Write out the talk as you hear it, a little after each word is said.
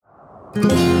After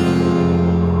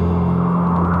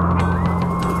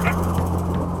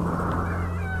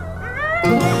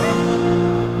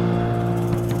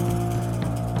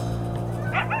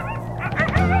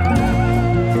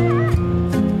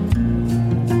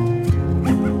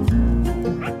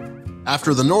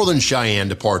the Northern Cheyenne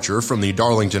departure from the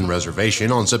Darlington Reservation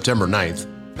on September 9th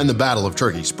and the Battle of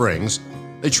Turkey Springs,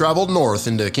 they traveled north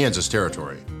into Kansas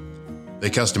Territory. They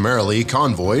customarily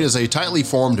convoyed as a tightly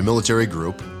formed military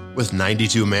group with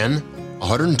 92 men,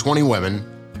 120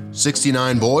 women,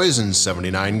 69 boys, and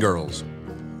 79 girls.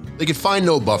 They could find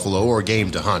no buffalo or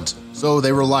game to hunt, so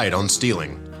they relied on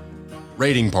stealing.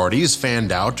 Raiding parties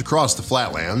fanned out across the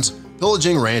flatlands,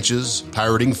 pillaging ranches,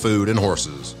 pirating food and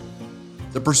horses.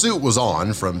 The pursuit was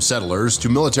on from settlers to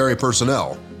military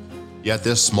personnel, yet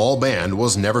this small band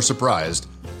was never surprised,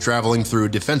 traveling through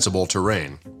defensible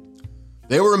terrain.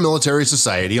 They were a military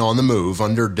society on the move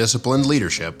under disciplined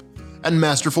leadership and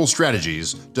masterful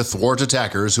strategies to thwart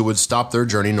attackers who would stop their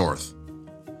journey north.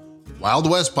 Wild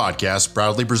West Podcast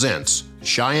proudly presents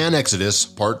Cheyenne Exodus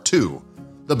Part 2,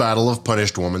 The Battle of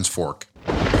Punished Woman's Fork.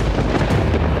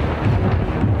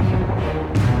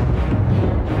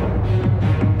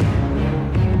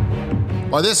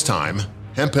 By this time,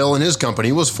 Hemphill and his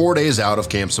company was 4 days out of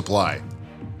Camp Supply.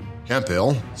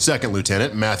 Hemphill, 2nd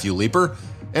Lieutenant Matthew Leeper,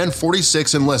 and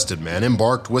 46 enlisted men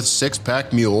embarked with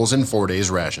 6-pack mules and 4 days'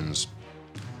 rations.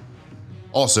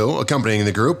 Also accompanying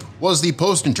the group was the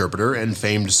post interpreter and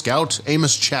famed scout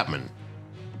Amos Chapman.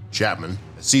 Chapman,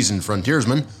 a seasoned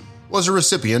frontiersman, was a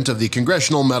recipient of the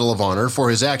Congressional Medal of Honor for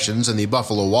his actions in the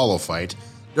Buffalo Wallow fight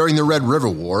during the Red River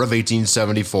War of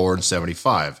 1874 and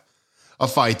 75. A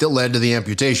fight that led to the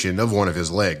amputation of one of his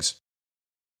legs.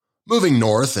 Moving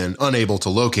north and unable to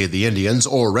locate the Indians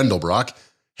or Rendelbrock,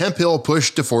 Hemphill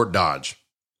pushed to Fort Dodge.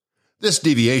 This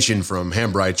deviation from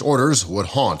Hambright's orders would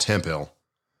haunt Hemphill.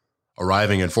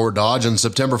 Arriving at Fort Dodge on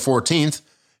September 14th,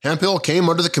 Hemphill came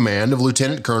under the command of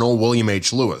Lieutenant Colonel William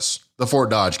H. Lewis, the Fort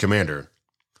Dodge commander.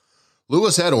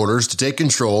 Lewis had orders to take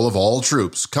control of all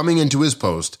troops coming into his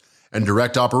post and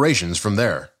direct operations from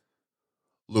there.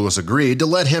 Lewis agreed to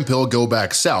let Hemphill go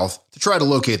back south to try to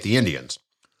locate the Indians.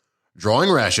 Drawing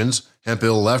rations,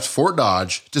 Hemphill left Fort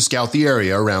Dodge to scout the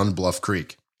area around Bluff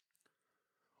Creek.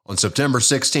 On September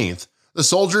 16th, the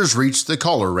soldiers reached the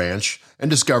Collar Ranch and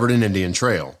discovered an Indian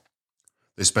trail.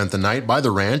 They spent the night by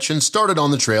the ranch and started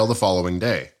on the trail the following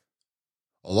day.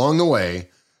 Along the way,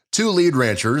 2 lead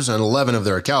ranchers and 11 of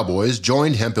their cowboys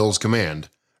joined Hemphill's command,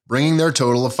 bringing their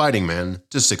total of fighting men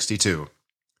to 62.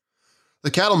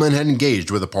 The cattlemen had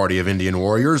engaged with a party of Indian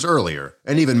warriors earlier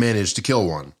and even managed to kill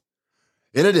one.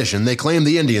 In addition, they claimed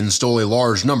the Indians stole a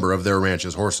large number of their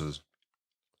ranch's horses.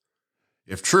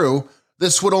 If true,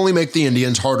 this would only make the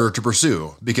Indians harder to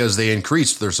pursue because they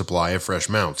increased their supply of fresh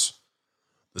mounts.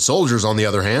 The soldiers, on the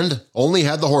other hand, only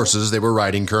had the horses they were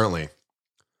riding currently.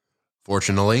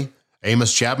 Fortunately,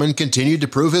 Amos Chapman continued to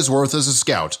prove his worth as a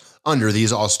scout under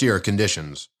these austere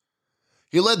conditions.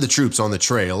 He led the troops on the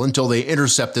trail until they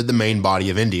intercepted the main body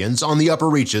of Indians on the upper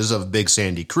reaches of Big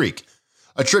Sandy Creek,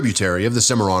 a tributary of the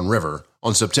Cimarron River,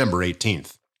 on September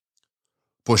 18th.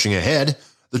 Pushing ahead,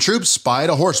 the troops spied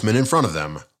a horseman in front of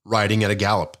them, riding at a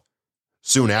gallop.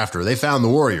 Soon after, they found the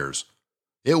warriors.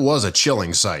 It was a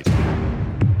chilling sight.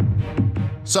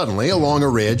 Suddenly, along a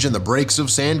ridge in the breaks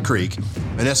of Sand Creek,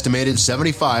 an estimated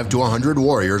 75 to 100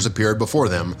 warriors appeared before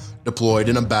them, deployed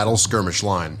in a battle skirmish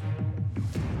line.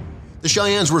 The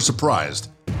Cheyennes were surprised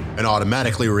and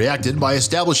automatically reacted by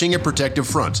establishing a protective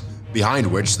front, behind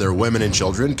which their women and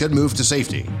children could move to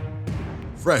safety.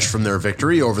 Fresh from their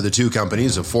victory over the 2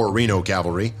 companies of Fort Reno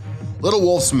cavalry, Little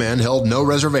Wolf's men held no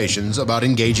reservations about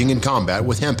engaging in combat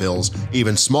with Hemphill's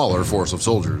even smaller force of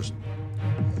soldiers.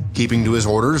 Keeping to his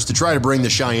orders to try to bring the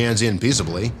Cheyennes in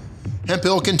peaceably,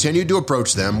 Hemphill continued to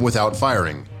approach them without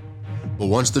firing. But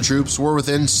once the troops were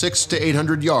within 600 to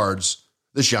 800 yards,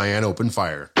 the Cheyenne opened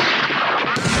fire.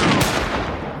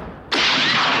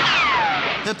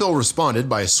 Hemphill responded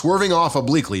by swerving off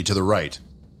obliquely to the right,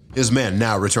 his men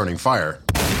now returning fire.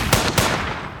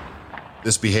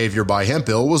 This behavior by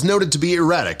Hemphill was noted to be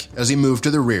erratic as he moved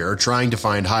to the rear, trying to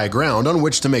find high ground on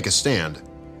which to make a stand.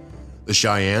 The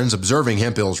Cheyennes, observing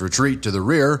Hemphill's retreat to the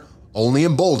rear, only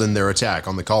emboldened their attack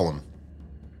on the column.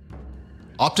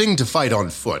 Opting to fight on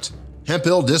foot,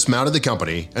 Hemphill dismounted the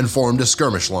company and formed a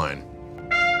skirmish line.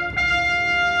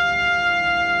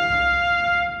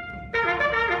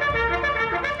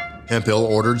 Hemphill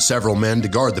ordered several men to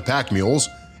guard the pack mules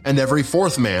and every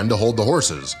 4th man to hold the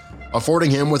horses,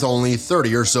 affording him with only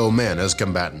 30 or so men as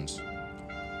combatants.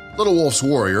 Little Wolf's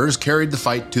warriors carried the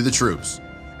fight to the troops,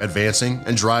 advancing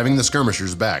and driving the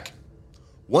skirmishers back.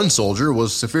 One soldier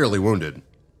was severely wounded.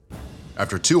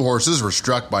 After 2 horses were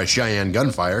struck by Cheyenne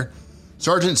gunfire,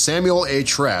 Sergeant Samuel A.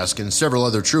 Trask and several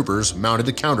other troopers mounted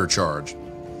a countercharge.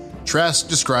 Trask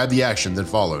described the action that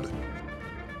followed.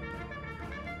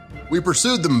 "We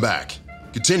pursued them back,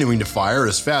 continuing to fire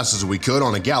as fast as we could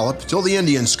on a gallop till the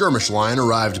Indian skirmish line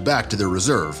arrived back to their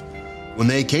reserve, when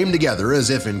they came together as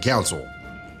if in council.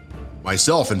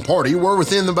 Myself and party were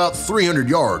within about 300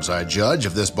 yards, I judge,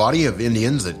 of this body of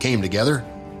Indians that came together.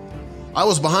 I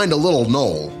was behind a little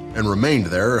knoll and remained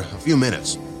there a few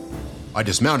minutes. I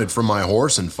dismounted from my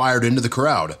horse and fired into the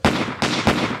crowd.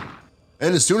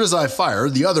 And as soon as I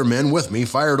fired, the other men with me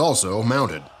fired also,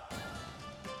 mounted.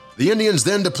 The Indians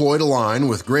then deployed a line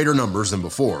with greater numbers than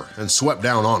before and swept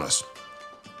down on us.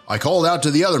 I called out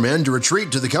to the other men to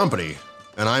retreat to the company,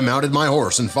 and I mounted my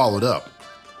horse and followed up.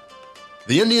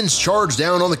 The Indians charged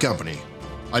down on the company.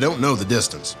 I don't know the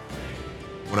distance.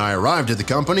 When I arrived at the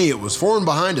company, it was formed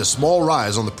behind a small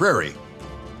rise on the prairie,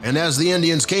 and as the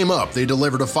Indians came up, they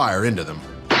delivered a fire into them.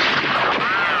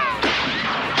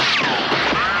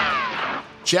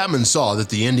 Chapman saw that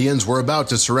the Indians were about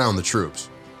to surround the troops.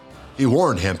 He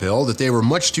warned Hemphill that they were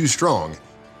much too strong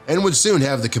and would soon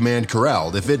have the command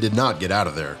corralled if it did not get out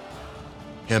of there.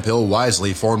 Hemphill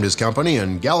wisely formed his company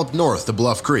and galloped north to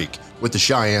Bluff Creek, with the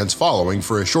Cheyennes following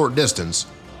for a short distance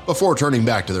before turning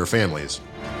back to their families.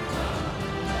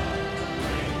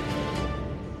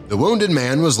 The wounded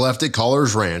man was left at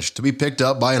Collar's Ranch to be picked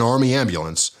up by an Army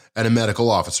ambulance and a medical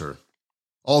officer.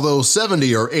 Although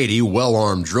 70 or 80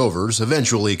 well-armed drovers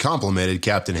eventually complimented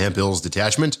Captain Hemphill's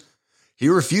detachment, he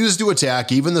refused to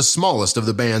attack even the smallest of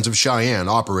the bands of Cheyenne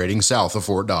operating south of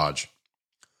Fort Dodge.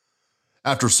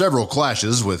 After several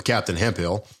clashes with Captain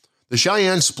Hemphill, the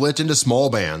Cheyenne split into small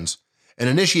bands and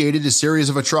initiated a series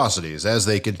of atrocities as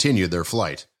they continued their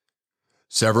flight.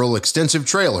 Several extensive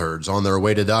trail herds on their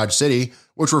way to Dodge City,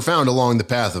 which were found along the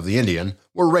path of the Indian,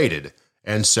 were raided,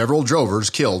 and several drovers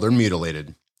killed or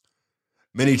mutilated.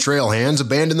 Many trail hands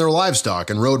abandoned their livestock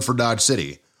and rode for Dodge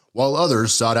City, while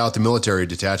others sought out the military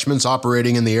detachments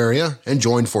operating in the area and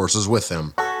joined forces with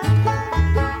them.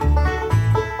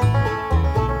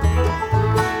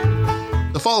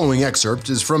 The following excerpt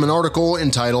is from an article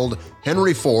entitled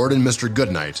 "Henry Ford and Mr.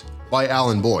 Goodnight" by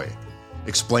Alan Boy.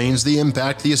 Explains the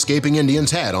impact the escaping Indians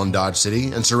had on Dodge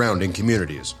City and surrounding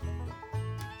communities.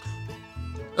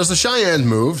 As the Cheyenne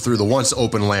moved through the once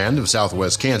open land of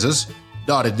southwest Kansas,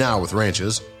 dotted now with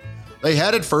ranches, they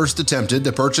had at first attempted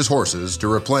to purchase horses to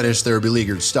replenish their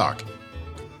beleaguered stock.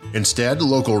 Instead,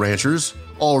 local ranchers,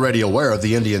 already aware of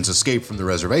the Indians' escape from the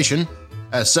reservation,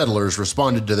 as settlers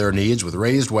responded to their needs with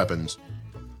raised weapons.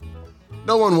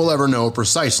 No one will ever know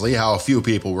precisely how few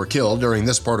people were killed during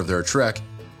this part of their trek,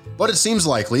 but it seems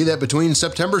likely that between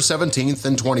September 17th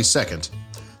and 22nd,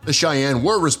 the Cheyenne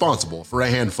were responsible for a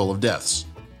handful of deaths.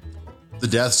 The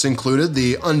deaths included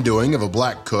the undoing of a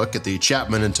black cook at the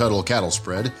Chapman and Tuttle cattle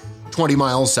spread, 20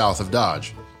 miles south of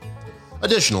Dodge.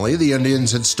 Additionally, the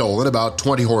Indians had stolen about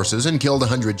 20 horses and killed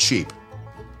 100 sheep.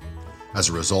 As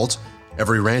a result,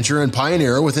 every rancher and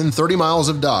pioneer within 30 miles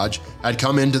of Dodge had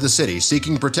come into the city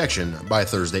seeking protection by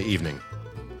Thursday evening.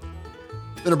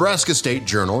 The Nebraska State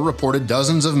Journal reported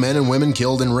dozens of men and women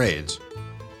killed in raids.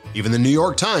 Even the New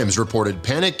York Times reported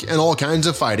panic and all kinds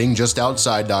of fighting just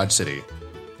outside Dodge City.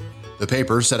 The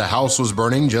paper said a house was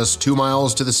burning just 2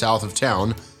 miles to the south of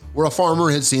town, where a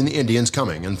farmer had seen the Indians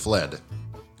coming and fled.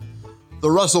 The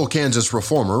Russell, Kansas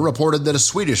Reformer reported that a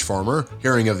Swedish farmer,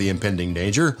 hearing of the impending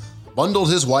danger,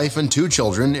 bundled his wife and 2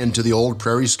 children into the old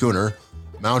prairie schooner,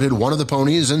 mounted one of the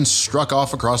ponies, and struck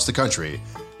off across the country,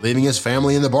 leaving his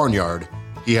family in the barnyard.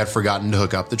 He had forgotten to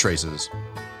hook up the traces.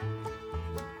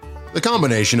 The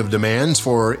combination of demands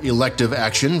for elective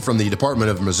action from the Department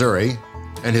of Missouri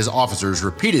and his officers'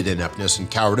 repeated ineptness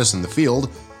and cowardice in the field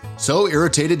so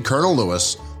irritated Colonel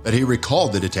Lewis that he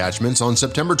recalled the detachments on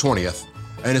September 20th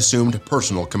and assumed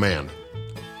personal command.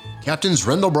 Captains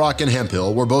Rendelbrock and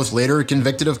Hemphill were both later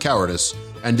convicted of cowardice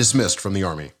and dismissed from the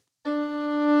Army.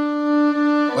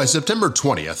 By September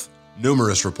 20th,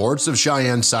 numerous reports of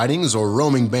Cheyenne sightings or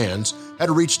roaming bands had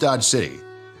reached Dodge City,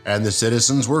 and the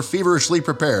citizens were feverishly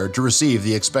prepared to receive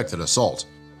the expected assault.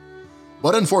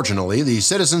 But unfortunately, the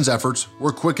citizens' efforts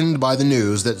were quickened by the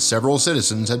news that several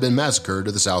citizens had been massacred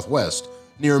to the southwest,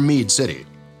 near Meade City.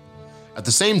 At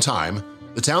the same time,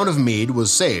 the town of Meade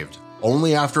was saved,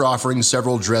 only after offering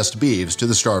several dressed beeves to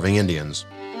the starving Indians.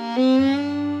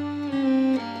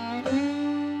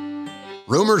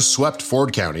 Rumors swept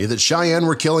Ford County that Cheyenne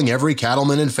were killing every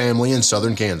cattleman and family in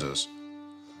southern Kansas.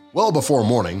 Well before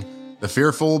morning, the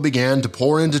fearful began to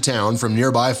pour into town from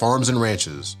nearby farms and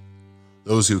ranches.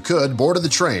 Those who could boarded the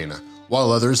train, while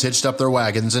others hitched up their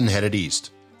wagons and headed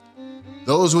east.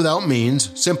 Those without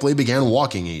means simply began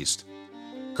walking east.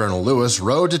 Colonel Lewis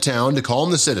rode to town to calm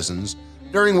the citizens,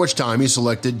 during which time he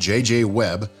selected J.J.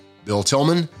 Webb, Bill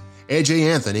Tillman, A.J.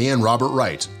 Anthony, and Robert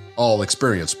Wright, all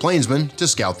experienced plainsmen, to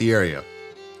scout the area.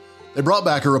 They brought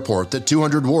back a report that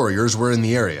 200 warriors were in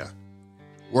the area.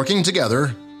 Working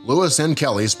together, Lewis and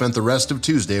Kelly spent the rest of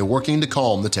Tuesday working to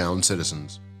calm the town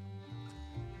citizens.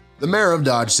 The mayor of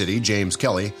Dodge City, James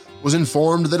Kelly, was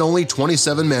informed that only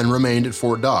 27 men remained at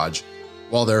Fort Dodge,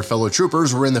 while their fellow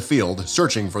troopers were in the field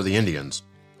searching for the Indians.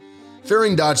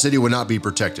 Fearing Dodge City would not be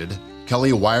protected,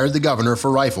 Kelly wired the governor for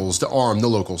rifles to arm the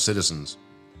local citizens.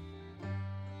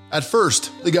 At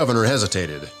first, the governor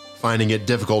hesitated, finding it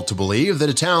difficult to believe that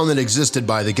a town that existed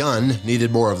by the gun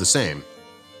needed more of the same.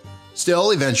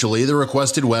 Still, eventually, the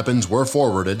requested weapons were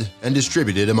forwarded and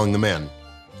distributed among the men.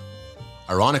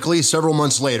 Ironically, several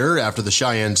months later, after the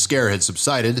Cheyenne scare had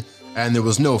subsided and there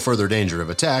was no further danger of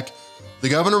attack, the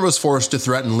governor was forced to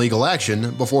threaten legal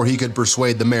action before he could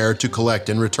persuade the mayor to collect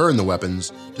and return the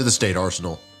weapons to the state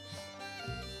arsenal.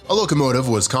 A locomotive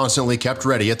was constantly kept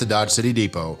ready at the Dodge City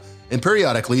Depot, and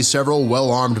periodically several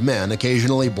well-armed men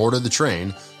occasionally boarded the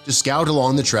train to scout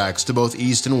along the tracks to both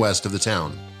east and west of the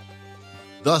town.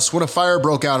 Thus, when a fire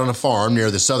broke out on a farm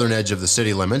near the southern edge of the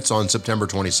city limits on September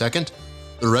 22nd,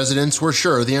 the residents were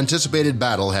sure the anticipated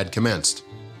battle had commenced.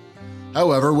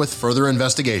 However, with further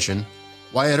investigation,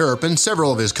 Wyatt Earp and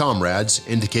several of his comrades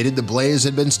indicated the blaze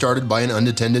had been started by an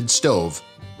unattended stove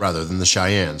rather than the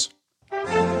Cheyennes.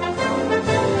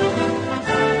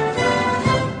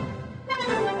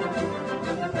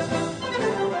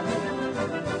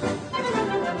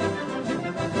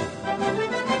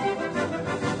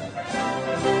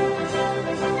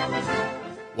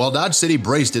 While Dodge City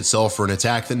braced itself for an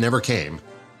attack that never came,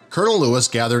 Colonel Lewis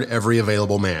gathered every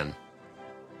available man.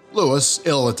 Lewis,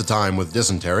 ill at the time with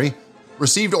dysentery,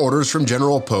 received orders from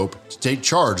General Pope to take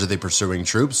charge of the pursuing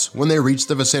troops when they reached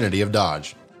the vicinity of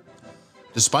Dodge.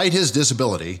 Despite his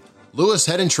disability, Lewis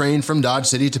had entrained from Dodge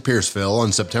City to Pierceville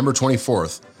on September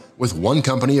 24th with one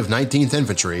company of 19th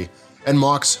Infantry and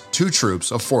Mock's 2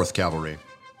 troops of 4th Cavalry.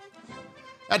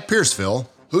 At Pierceville,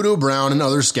 Hoodoo Brown and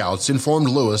other scouts informed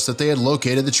Lewis that they had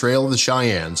located the trail of the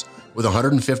Cheyennes with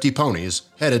 150 ponies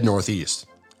headed northeast.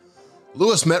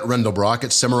 Lewis met Rendelbrock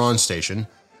at Cimarron Station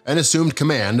and assumed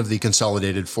command of the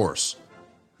consolidated force.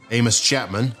 Amos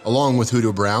Chapman, along with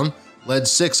Hoodoo Brown, led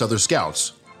 6 other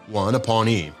scouts, one a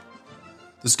Pawnee.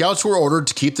 The scouts were ordered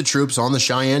to keep the troops on the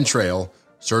Cheyenne Trail,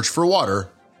 search for water,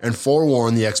 and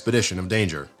forewarn the expedition of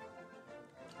danger.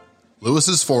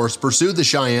 Lewis's force pursued the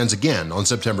Cheyennes again on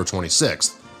September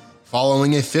 26th,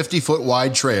 following a 50-foot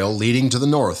wide trail leading to the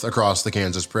north across the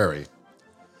Kansas prairie.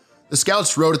 The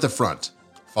scouts rode at the front,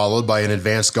 followed by an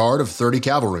advance guard of 30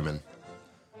 cavalrymen.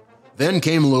 Then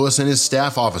came Lewis and his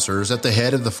staff officers at the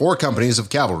head of the 4 companies of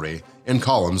cavalry in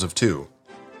columns of 2.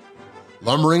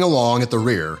 Lumbering along at the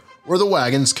rear were the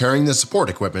wagons carrying the support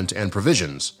equipment and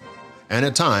provisions, and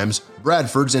at times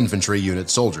Bradford's infantry unit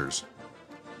soldiers.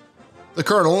 The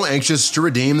colonel, anxious to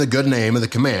redeem the good name of the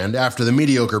command after the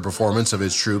mediocre performance of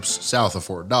his troops south of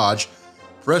Fort Dodge,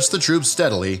 pressed the troops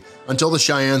steadily until the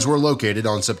Cheyennes were located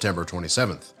on September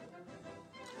 27th.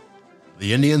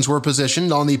 The Indians were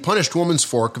positioned on the Punished Woman's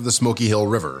Fork of the Smoky Hill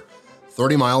River,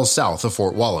 30 miles south of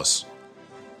Fort Wallace.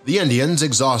 The Indians,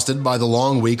 exhausted by the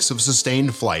long weeks of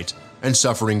sustained flight and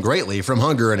suffering greatly from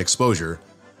hunger and exposure,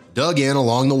 dug in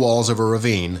along the walls of a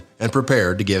ravine and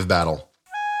prepared to give battle.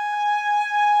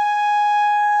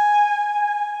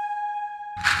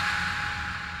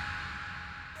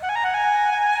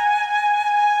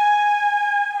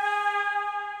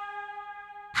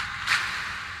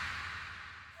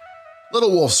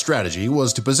 Little Wolf's strategy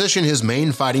was to position his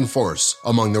main fighting force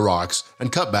among the rocks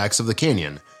and cutbacks of the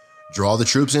canyon, draw the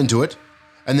troops into it,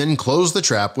 and then close the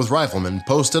trap with riflemen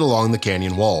posted along the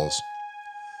canyon walls.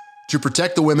 To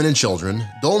protect the women and children,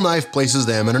 Dull Knife places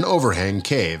them in an overhang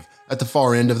cave at the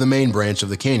far end of the main branch of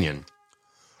the canyon.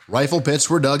 Rifle pits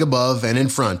were dug above and in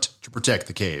front to protect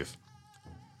the cave.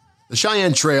 The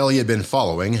Cheyenne trail he had been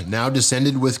following now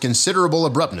descended with considerable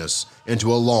abruptness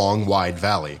into a long, wide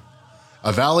valley.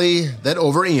 A valley that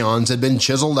over eons had been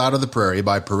chiseled out of the prairie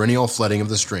by perennial flooding of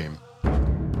the stream.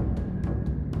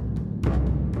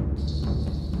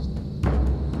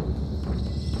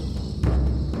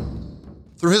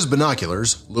 Through his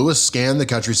binoculars, Lewis scanned the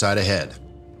countryside ahead.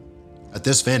 At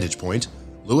this vantage point,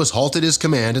 Lewis halted his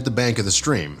command at the bank of the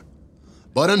stream.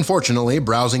 But unfortunately,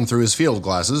 browsing through his field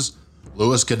glasses,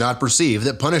 Lewis could not perceive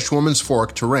that Punished Woman's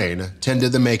Fork terrain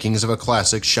tended the makings of a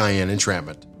classic Cheyenne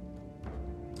entrapment.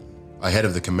 Ahead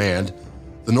of the command,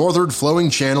 the northward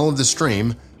flowing channel of the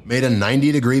stream made a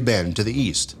 90-degree bend to the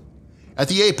east. At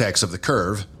the apex of the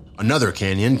curve, another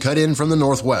canyon cut in from the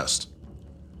northwest.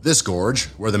 This gorge,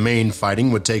 where the main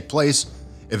fighting would take place,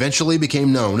 eventually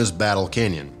became known as Battle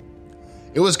Canyon.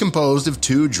 It was composed of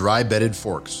two dry-bedded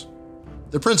forks.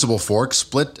 The principal fork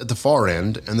split at the far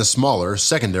end, and the smaller,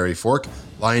 secondary fork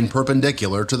lying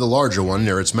perpendicular to the larger one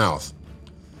near its mouth.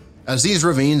 As these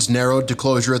ravines narrowed to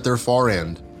closure at their far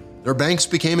end, their banks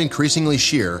became increasingly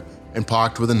sheer and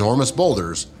pocked with enormous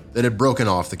boulders that had broken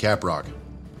off the caprock.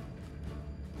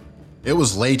 It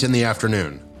was late in the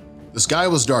afternoon. The sky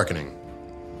was darkening.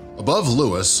 Above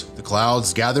Lewis, the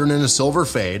clouds gathered in a silver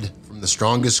fade, from the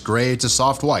strongest gray to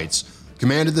soft whites,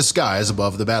 commanded the skies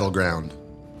above the battleground.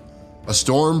 A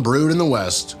storm brewed in the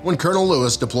west when Colonel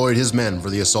Lewis deployed his men for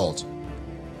the assault.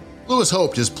 Lewis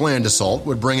hoped his planned assault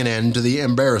would bring an end to the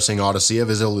embarrassing odyssey of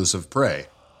his elusive prey.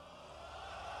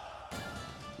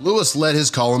 Lewis led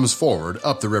his columns forward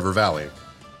up the river valley.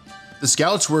 The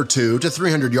scouts were 200 to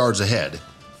 300 yards ahead,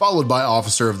 followed by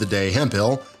Officer of the Day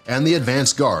Hemphill and the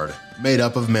advance guard, made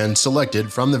up of men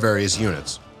selected from the various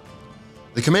units.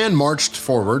 The command marched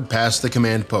forward past the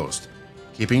command post,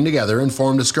 keeping together and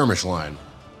formed a skirmish line.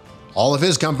 All of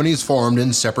his companies formed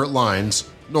in separate lines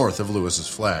north of Lewis's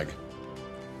flag.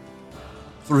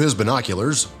 Through his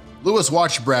binoculars, Lewis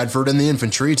watched Bradford and the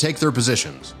infantry take their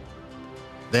positions.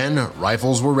 Then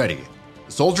rifles were ready.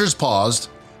 The soldiers paused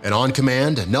and, on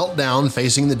command, knelt down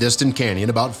facing the distant canyon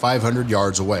about 500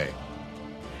 yards away.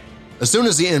 As soon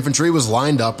as the infantry was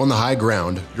lined up on the high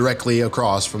ground directly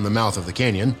across from the mouth of the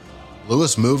canyon,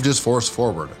 Lewis moved his force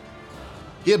forward.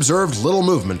 He observed little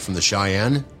movement from the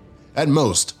Cheyenne, at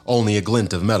most only a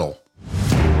glint of metal.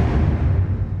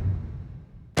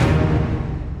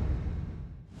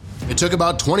 It took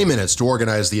about 20 minutes to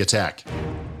organize the attack.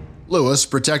 Lewis,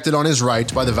 protected on his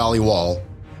right by the valley wall,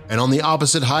 and on the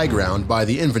opposite high ground by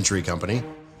the infantry company,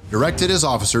 directed his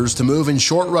officers to move in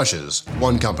short rushes,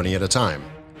 one company at a time.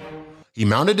 He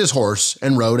mounted his horse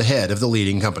and rode ahead of the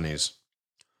leading companies.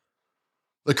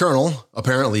 The colonel,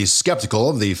 apparently skeptical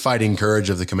of the fighting courage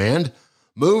of the command,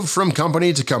 moved from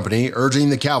company to company, urging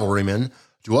the cavalrymen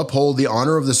to uphold the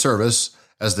honor of the service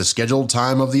as the scheduled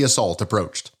time of the assault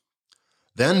approached.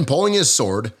 Then, pulling his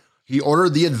sword, he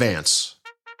ordered the advance.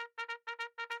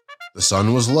 The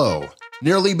sun was low,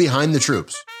 nearly behind the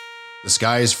troops. The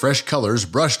sky's fresh colors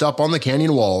brushed up on the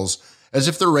canyon walls as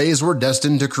if the rays were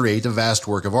destined to create a vast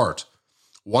work of art,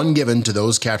 one given to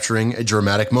those capturing a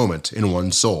dramatic moment in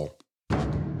one's soul.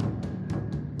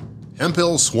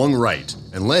 Hemphill swung right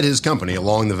and led his company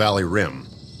along the valley rim.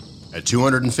 At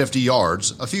 250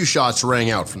 yards, a few shots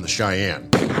rang out from the Cheyenne.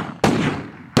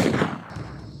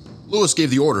 Lewis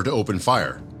gave the order to open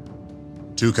fire.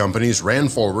 Two companies ran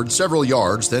forward several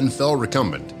yards, then fell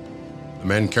recumbent. The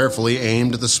men carefully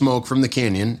aimed at the smoke from the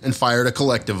canyon and fired a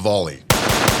collective volley.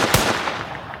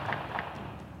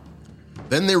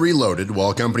 Then they reloaded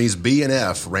while companies B and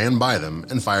F ran by them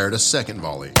and fired a second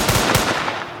volley.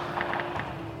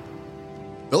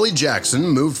 Billy Jackson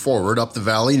moved forward up the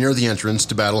valley near the entrance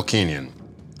to Battle Canyon.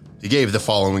 He gave the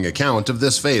following account of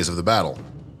this phase of the battle.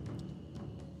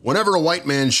 Whenever a white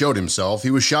man showed himself, he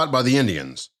was shot by the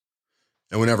Indians.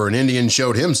 And whenever an Indian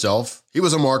showed himself, he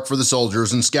was a mark for the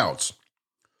soldiers and scouts.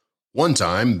 One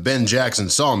time, Ben Jackson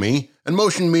saw me and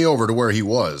motioned me over to where he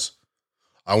was.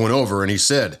 I went over and he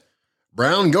said,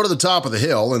 "Brown, go to the top of the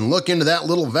hill and look into that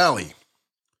little valley."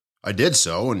 I did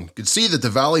so and could see that the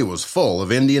valley was full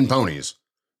of Indian ponies.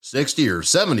 60 or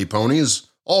 70 ponies,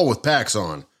 all with packs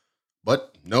on,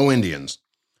 but no Indians.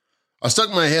 I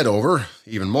stuck my head over,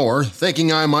 even more,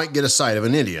 thinking I might get a sight of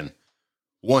an Indian.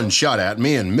 One shot at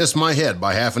me and missed my head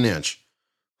by half an inch.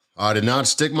 I did not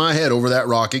stick my head over that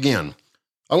rock again.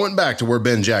 I went back to where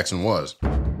Ben Jackson was.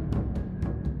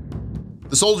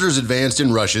 The soldiers advanced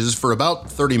in rushes for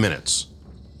about 30 minutes,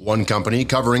 one company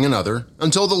covering another,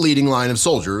 until the leading line of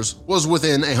soldiers was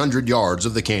within 100 yards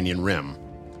of the canyon rim.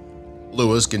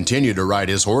 Lewis continued to ride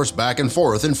his horse back and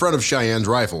forth in front of Cheyenne's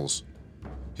rifles,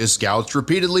 his scouts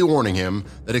repeatedly warning him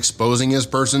that exposing his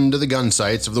person to the gun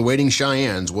sights of the waiting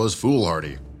Cheyennes was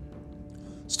foolhardy.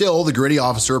 Still, the gritty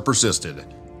officer persisted,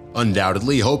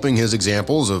 undoubtedly hoping his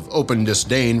examples of open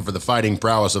disdain for the fighting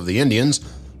prowess of the Indians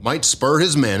might spur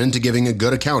his men into giving a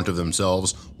good account of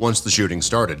themselves once the shooting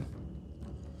started.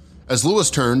 As Lewis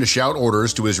turned to shout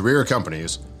orders to his rear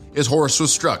companies, his horse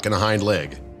was struck in a hind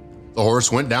leg. The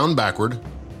horse went down backward,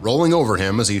 rolling over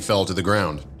him as he fell to the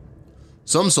ground.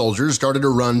 Some soldiers started to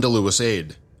run to Lewis'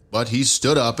 aid, but he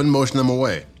stood up and motioned them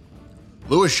away.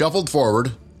 Lewis shuffled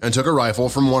forward and took a rifle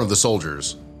from one of the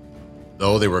soldiers.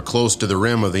 Though they were close to the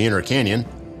rim of the inner canyon,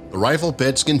 the rifle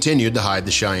pits continued to hide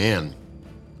the Cheyenne.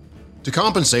 To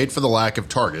compensate for the lack of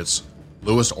targets,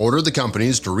 Lewis ordered the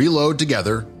companies to reload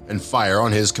together and fire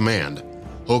on his command,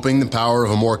 hoping the power of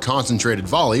a more concentrated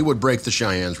volley would break the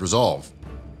Cheyennes' resolve.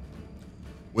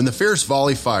 When the fierce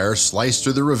volley fire sliced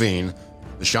through the ravine,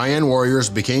 the Cheyenne warriors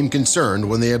became concerned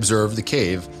when they observed the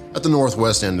cave at the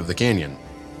northwest end of the canyon.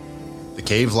 The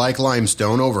cave-like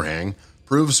limestone overhang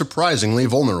proved surprisingly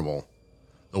vulnerable.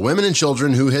 The women and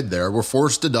children who hid there were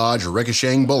forced to dodge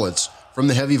ricocheting bullets from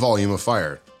the heavy volume of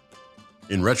fire.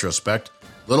 In retrospect,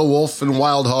 Little Wolf and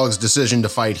Wild Hog's decision to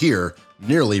fight here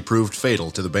nearly proved fatal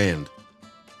to the band.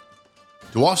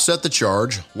 To offset the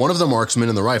charge, one of the marksmen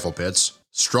in the rifle pits,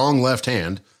 strong left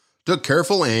hand, took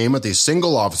careful aim at the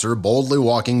single officer boldly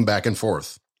walking back and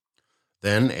forth.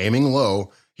 Then, aiming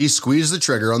low, he squeezed the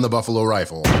trigger on the buffalo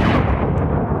rifle.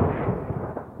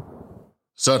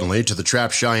 Suddenly, to the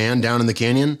trapped Cheyenne down in the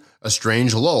canyon, a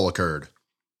strange lull occurred.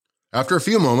 After a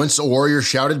few moments, a warrior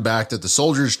shouted back that the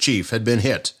soldier's chief had been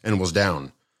hit and was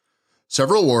down.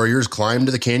 Several warriors climbed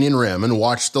to the canyon rim and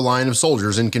watched the line of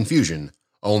soldiers in confusion,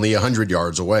 only 100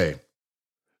 yards away.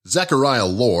 Zechariah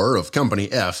Lohr of Company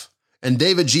F and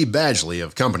David G. Badgley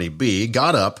of Company B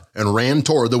got up and ran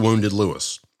toward the wounded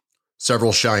Lewis.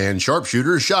 Several Cheyenne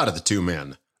sharpshooters shot at the two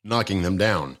men, knocking them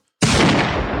down.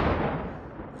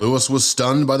 Lewis was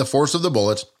stunned by the force of the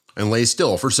bullet and lay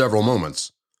still for several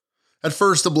moments. At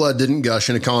first, the blood didn't gush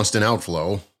in a constant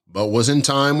outflow, but was in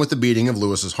time with the beating of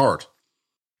Lewis's heart.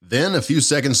 Then, a few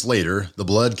seconds later, the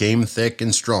blood came thick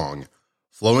and strong,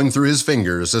 flowing through his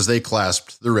fingers as they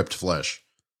clasped the ripped flesh.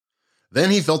 Then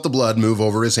he felt the blood move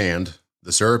over his hand,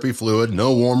 the syrupy fluid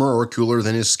no warmer or cooler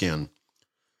than his skin.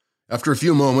 After a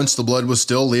few moments, the blood was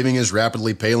still leaving his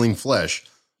rapidly paling flesh,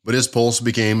 but his pulse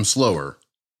became slower,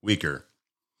 weaker.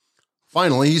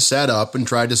 Finally, he sat up and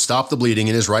tried to stop the bleeding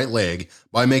in his right leg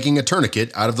by making a tourniquet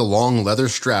out of the long leather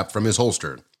strap from his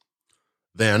holster.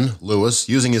 Then, Lewis,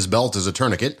 using his belt as a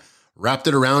tourniquet, wrapped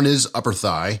it around his upper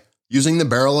thigh, using the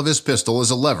barrel of his pistol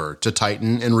as a lever to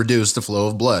tighten and reduce the flow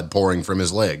of blood pouring from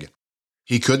his leg.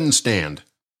 He couldn't stand.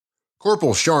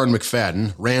 Corporal Sharn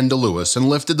McFadden ran to Lewis and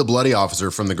lifted the bloody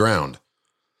officer from the ground.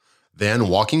 Then,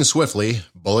 walking swiftly,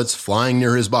 bullets flying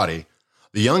near his body,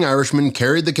 the young Irishman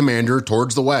carried the commander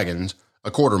towards the wagons a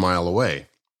quarter-mile away.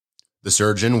 The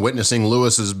surgeon, witnessing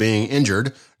Lewis as being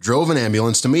injured, drove an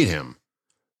ambulance to meet him.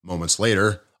 Moments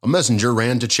later, a messenger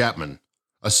ran to Chapman.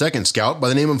 A second scout by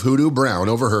the name of Hoodoo Brown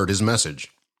overheard his message.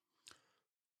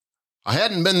 "I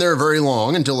hadn't been there very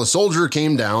long until a soldier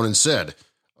came down and said,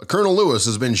 'Colonel Lewis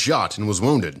has been shot and was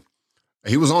wounded.'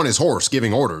 He was on his horse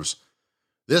giving orders.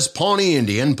 This Pawnee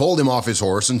Indian pulled him off his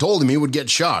horse and told him he would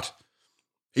get shot.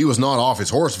 He was not off his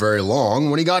horse very long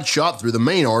when he got shot through the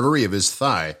main artery of his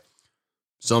thigh.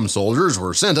 Some soldiers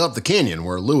were sent up the canyon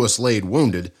where Lewis laid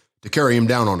wounded to carry him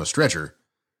down on a stretcher.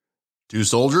 2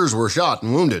 soldiers were shot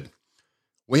and wounded.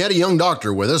 We had a young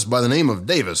doctor with us by the name of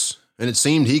Davis, and it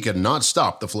seemed he could not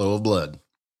stop the flow of blood."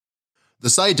 The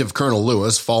sight of Colonel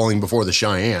Lewis falling before the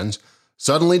Cheyennes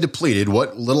suddenly depleted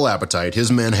what little appetite his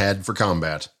men had for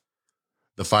combat.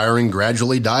 The firing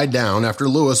gradually died down after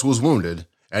Lewis was wounded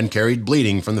and carried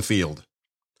bleeding from the field.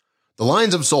 The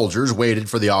lines of soldiers waited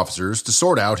for the officers to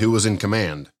sort out who was in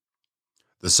command.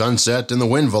 The sunset and the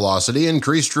wind velocity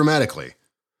increased dramatically.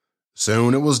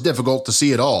 Soon it was difficult to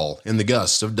see at all in the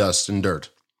gusts of dust and dirt.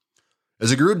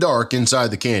 As it grew dark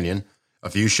inside the canyon, a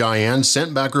few Cheyennes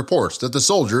sent back reports that the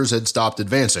soldiers had stopped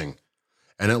advancing,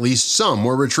 and at least some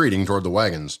were retreating toward the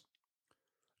wagons.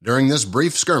 During this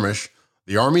brief skirmish,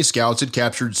 the Army scouts had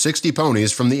captured 60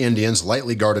 ponies from the Indians'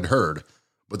 lightly guarded herd,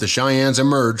 but the Cheyennes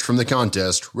emerged from the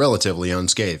contest relatively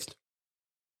unscathed.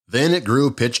 Then it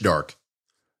grew pitch dark,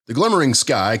 the glimmering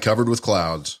sky covered with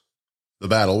clouds. The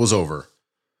battle was over.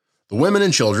 The women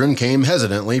and children came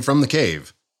hesitantly from the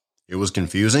cave. It was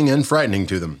confusing and frightening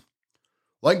to them.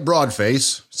 Like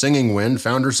Broadface, Singing Wind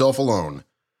found herself alone,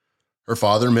 her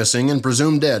father missing and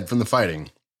presumed dead from the fighting.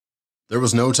 There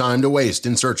was no time to waste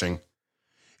in searching.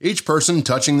 Each person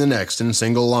touching the next in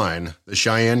single line, the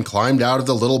Cheyenne climbed out of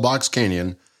the Little Box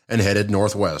Canyon and headed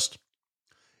northwest.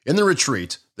 In the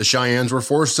retreat, the Cheyennes were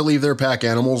forced to leave their pack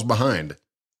animals behind.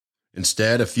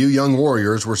 Instead, a few young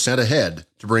warriors were sent ahead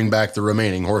to bring back the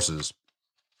remaining horses.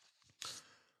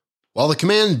 While the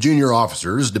command junior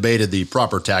officers debated the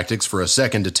proper tactics for a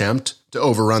second attempt to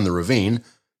overrun the ravine,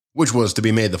 which was to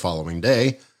be made the following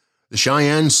day, the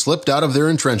Cheyennes slipped out of their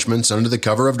entrenchments under the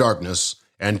cover of darkness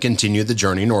and continued the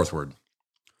journey northward.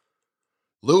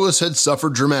 Lewis had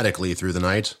suffered dramatically through the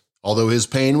night, although his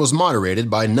pain was moderated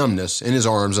by numbness in his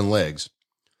arms and legs.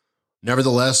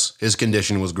 Nevertheless, his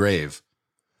condition was grave.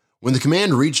 When the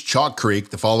command reached Chalk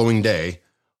Creek the following day,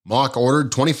 Mock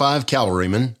ordered 25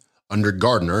 cavalrymen, under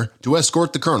Gardner to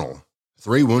escort the colonel,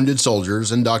 3 wounded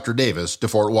soldiers, and Dr. Davis to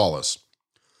Fort Wallace.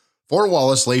 Fort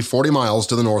Wallace lay 40 miles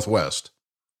to the northwest.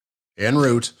 En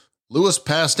route, Lewis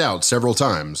passed out several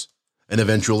times and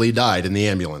eventually died in the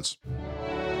ambulance.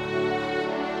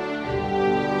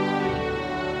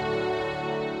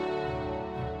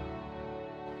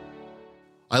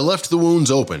 I left the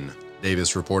wounds open,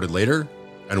 Davis reported later,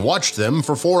 and watched them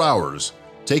for 4 hours,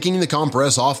 taking the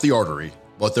compress off the artery,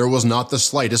 but there was not the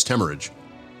slightest hemorrhage.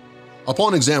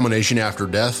 Upon examination after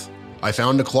death, I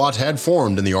found a clot had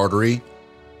formed in the artery,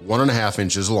 1.5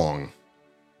 inches long.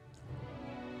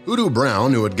 Hoodoo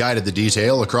Brown, who had guided the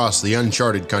detail across the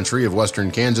uncharted country of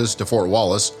western Kansas to Fort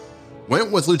Wallace,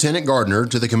 went with Lieutenant Gardner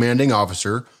to the commanding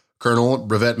officer, Colonel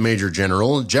Brevet Major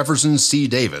General Jefferson C.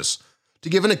 Davis, to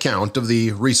give an account of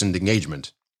the recent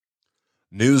engagement.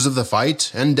 News of the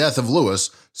fight and death of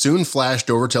Lewis soon flashed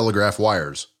over telegraph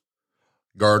wires.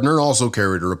 Gardner also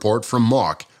carried a report from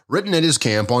Mock, written at his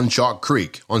camp on Chalk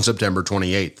Creek on September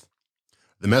 28th.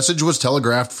 The message was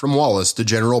telegraphed from Wallace to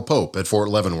General Pope at Fort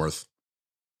Leavenworth.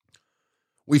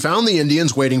 We found the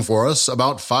Indians waiting for us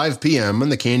about 5 p.m. in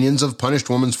the canyons of Punished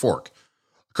Woman's Fork.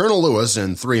 Colonel Lewis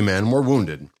and 3 men were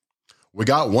wounded. We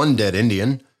got 1 dead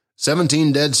Indian,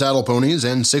 17 dead saddle ponies,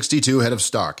 and 62 head of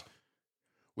stock.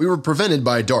 We were prevented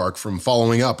by dark from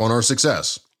following up on our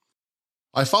success.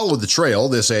 I followed the trail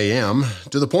this a.m.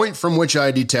 to the point from which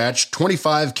I detached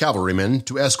 25 cavalrymen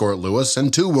to escort Lewis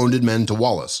and 2 wounded men to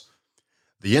Wallace.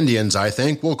 The Indians, I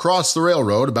think, will cross the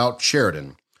railroad about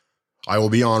Sheridan. I will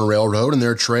be on railroad and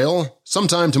their trail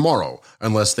sometime tomorrow,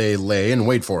 unless they lay and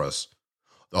wait for us.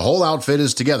 The whole outfit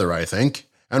is together, I think,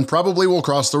 and probably will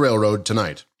cross the railroad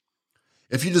tonight.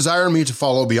 If you desire me to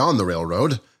follow beyond the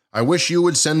railroad, I wish you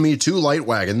would send me 2 light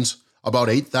wagons, about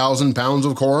 8,000 pounds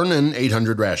of corn, and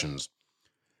 800 rations.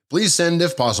 Please send,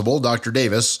 if possible, Dr.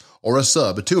 Davis or a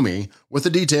sub to me with the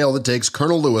detail that takes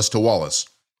Colonel Lewis to Wallace.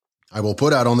 I will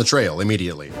put out on the trail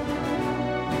immediately.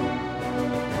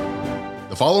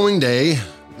 The following day,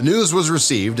 the news was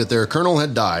received that their colonel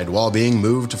had died while being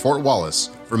moved to Fort Wallace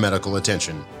for medical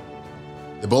attention.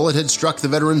 The bullet had struck the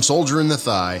veteran soldier in the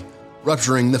thigh,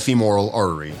 rupturing the femoral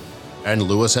artery, and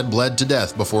Lewis had bled to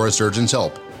death before a surgeon's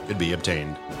help could be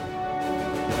obtained.